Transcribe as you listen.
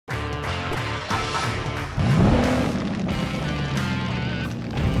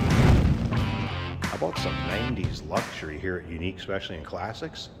about some 90s luxury here at Unique, especially in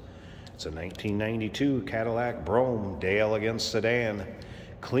classics? It's a 1992 Cadillac Brougham Day Elegance sedan.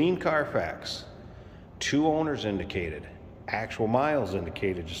 Clean Carfax. 2 owners indicated. Actual miles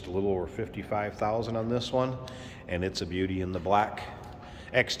indicated just a little over 55,000 on this one. And it's a beauty in the black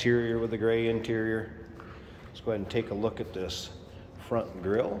exterior with the gray interior. Let's go ahead and take a look at this front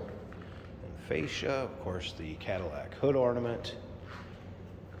grille and fascia. Of course, the Cadillac hood ornament.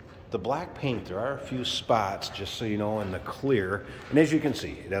 The black paint, there are a few spots, just so you know, in the clear. And as you can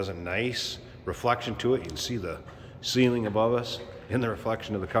see, it has a nice reflection to it. You can see the ceiling above us in the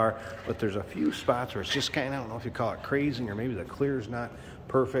reflection of the car. But there's a few spots where it's just kind of, I don't know if you call it crazing, or maybe the clear is not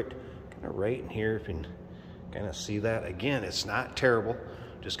perfect. Kind of right in here, if you can kind of see that. Again, it's not terrible.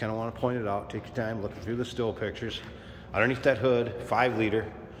 Just kind of want to point it out. Take your time looking through the still pictures. Underneath that hood, 5-liter.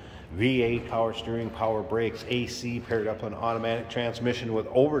 V8, power steering, power brakes, AC paired up on automatic transmission with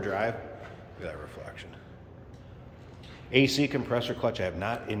overdrive. Look at that reflection. AC compressor clutch I have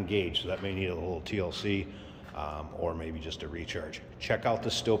not engaged, so that may need a little TLC or maybe just a recharge. Check out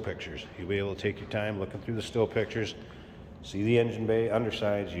the still pictures. You'll be able to take your time looking through the still pictures. See the engine bay,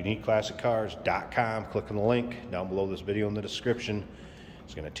 undersides, uniqueclassiccars.com. Click on the link down below this video in the description.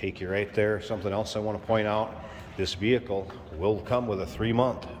 It's going to take you right there. Something else I want to point out. This vehicle will come with a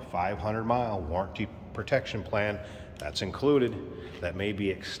 3-month, 500-mile warranty protection plan. That's included. That may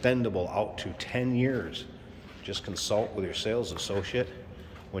be extendable out to 10 years. Just consult with your sales associate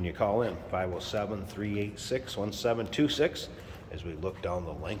when you call in, 507-386-1726. As we look down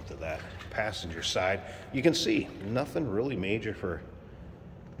the length of that passenger side, you can see nothing really major for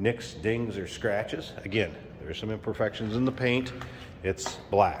nicks, dings, or scratches. Again, there's some imperfections in the paint. It's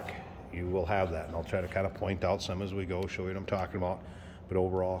black. You will have that, and I'll try to kind of point out some as we go, show you what I'm talking about. But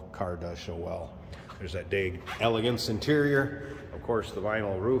overall, car does show well. There's that Day Elegance interior. Of course, the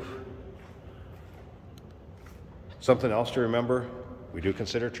vinyl roof. Something else to remember, we do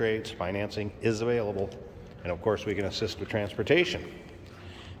consider trades. Financing is available. And of course, we can assist with transportation.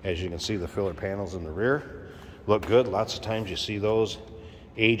 As you can see, the filler panels in the rear look good. Lots of times you see those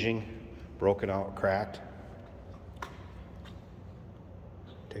aging, broken out, cracked.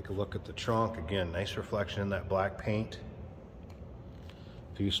 Take a look at the trunk. Again, nice reflection in that black paint.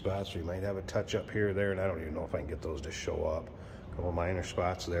 A few spots where you might have a touch up here or there, and I don't even know if I can get those to show up. A couple minor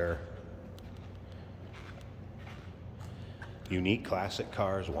spots there. Unique classic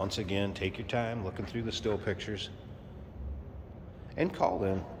cars. Once again, take your time looking through the still pictures. And call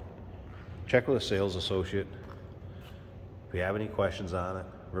in. Check with a sales associate. If you have any questions on it,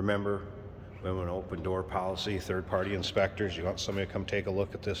 remember, we have an open door policy, third-party inspectors. You want somebody to come take a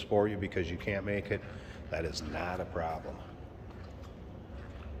look at this for you because you can't make it, that is not a problem.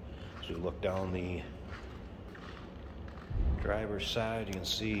 As we look down the driver's side, you can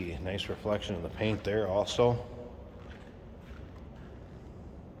see a nice reflection of the paint there also.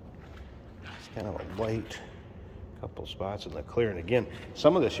 It's kind of a white, couple spots in the clear. And again,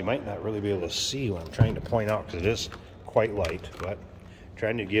 some of this you might not really be able to see what I'm trying to point out because it is quite light, but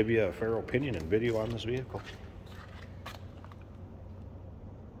trying to give you a fair opinion and video on this vehicle.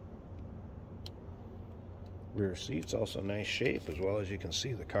 Rear seats also nice shape, as well as you can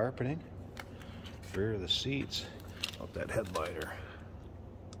see the carpeting. Rear of the seats, up that headlighter.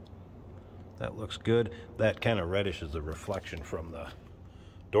 That looks good. That kind of reddish is the reflection from the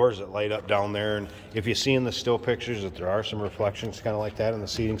doors that light up down there. And if you see in the still pictures that there are some reflections kind of like that in the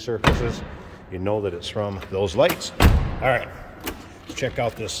seating surfaces, you know that it's from those lights. All right. Check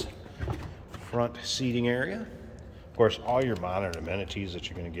out this front seating area. Of course, all your modern amenities that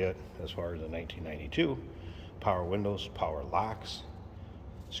you're going to get as far as the 1992. Power windows, power locks.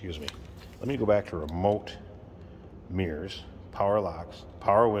 Excuse me. Let me go back to remote mirrors, power locks,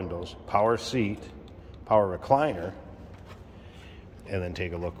 power windows, power seat, power recliner. And then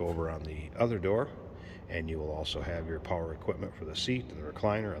take a look over on the other door. And you will also have your power equipment for the seat and the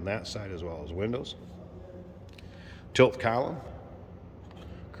recliner on that side, as well as windows. Tilt column.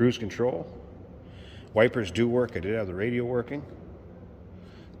 Cruise control. Wipers do work. I did have the radio working.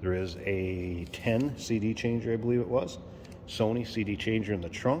 There is a 10 CD changer, I believe it was. Sony CD changer in the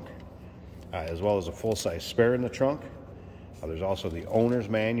trunk, as well as a full-size spare in the trunk. There's also the owner's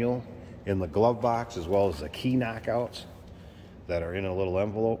manual in the glove box, as well as the key knockouts that are in a little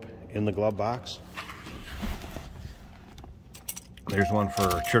envelope in the glove box. There's one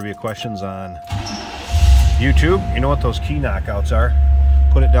for trivia questions on YouTube. You know what those key knockouts are?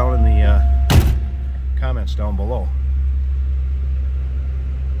 Put it down in the comments down below.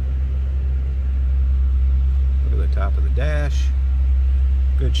 Look at the top of the dash.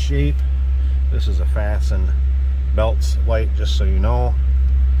 Good shape. This is a fasten belts light, just so you know.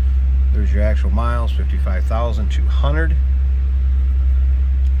 There's your actual miles, 55,200.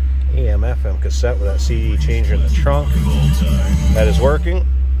 AM FM cassette with that CD changer in the trunk. That is working.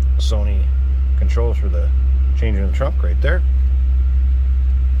 Sony controls for the changer in the trunk right there.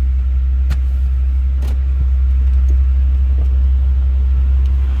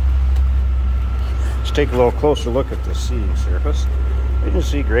 Let's take a little closer look at the seating surface. You can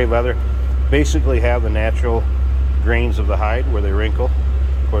see gray leather. Basically have the natural grains of the hide where they wrinkle.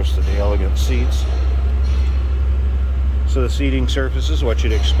 Of course, the elegant seats. So the seating surface is what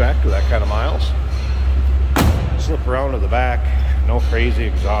you'd expect with that kind of miles. Slip around to the back, no crazy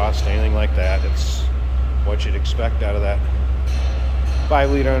exhaust, anything like that. It's what you'd expect out of that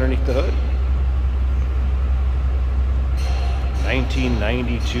 5-liter underneath the hood.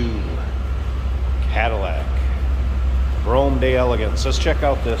 1992 Cadillac Brougham de Elegance. Let's check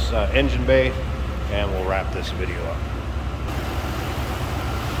out this engine bay and we'll wrap this video up.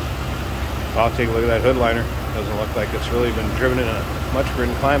 I'll take a look at that hood liner. Doesn't look like it's really been driven in much for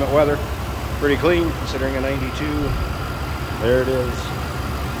inclement weather. Pretty clean considering a 92. There it is.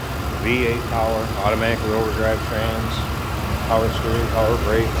 V8 power, automatic overdrive trans, power steering, power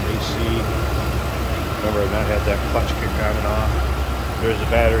brake, AC. Remember, I've not had that clutch kick on and off. There's a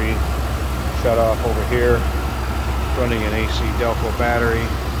battery shut off over here. Running an AC Delco battery.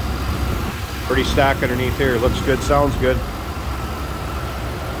 Pretty stock underneath here. Looks good, sounds good.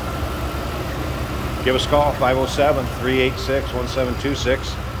 Give us a call,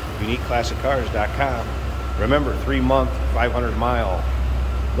 507-386-1726, uniqueclassiccars.com. Remember, 3-month, 500-mile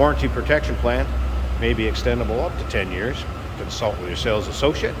warranty protection plan may be extendable up to 10 years. Consult with your sales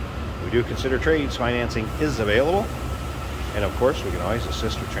associate. We do consider trades. Financing is available. And of course, we can always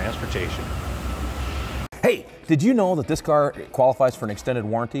assist with transportation. Hey, did you know that this car qualifies for an extended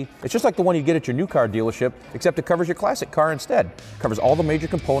warranty? It's just like the one you get at your new car dealership, except it covers your classic car instead. It covers all the major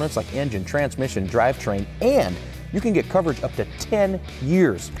components like engine, transmission, drivetrain, and you can get coverage up to 10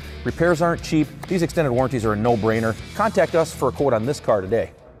 years. Repairs aren't cheap. These extended warranties are a no-brainer. Contact us for a quote on this car today.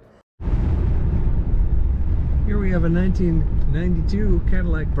 Here we have a 1992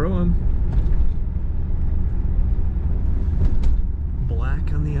 Cadillac Brougham.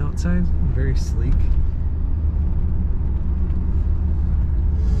 Black on the outside, very sleek.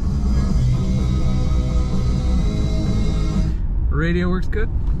 Radio works good.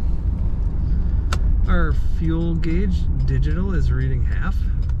 Our fuel gauge digital is reading half.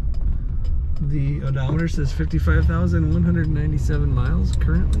 The odometer says 55,197 miles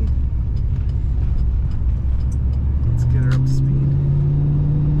currently. Let's get her up to speed.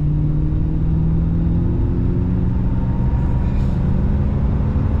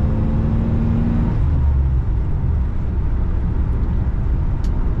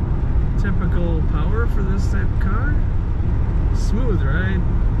 Typical power for this type of car. Smooth ride.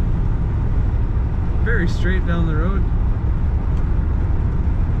 Very straight down the road.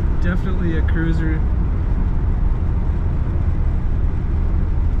 Definitely a cruiser.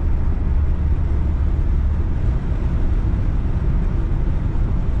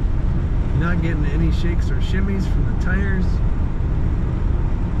 Not getting any shakes or shimmies from the tires.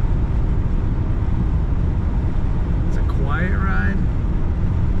 It's a quiet ride.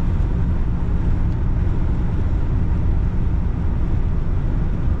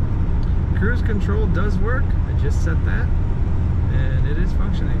 Cruise control does work. I just set that and it is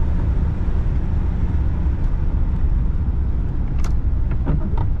functioning.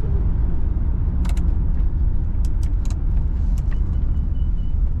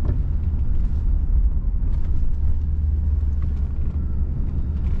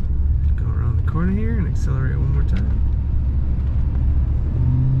 Go around the corner here and accelerate one more time.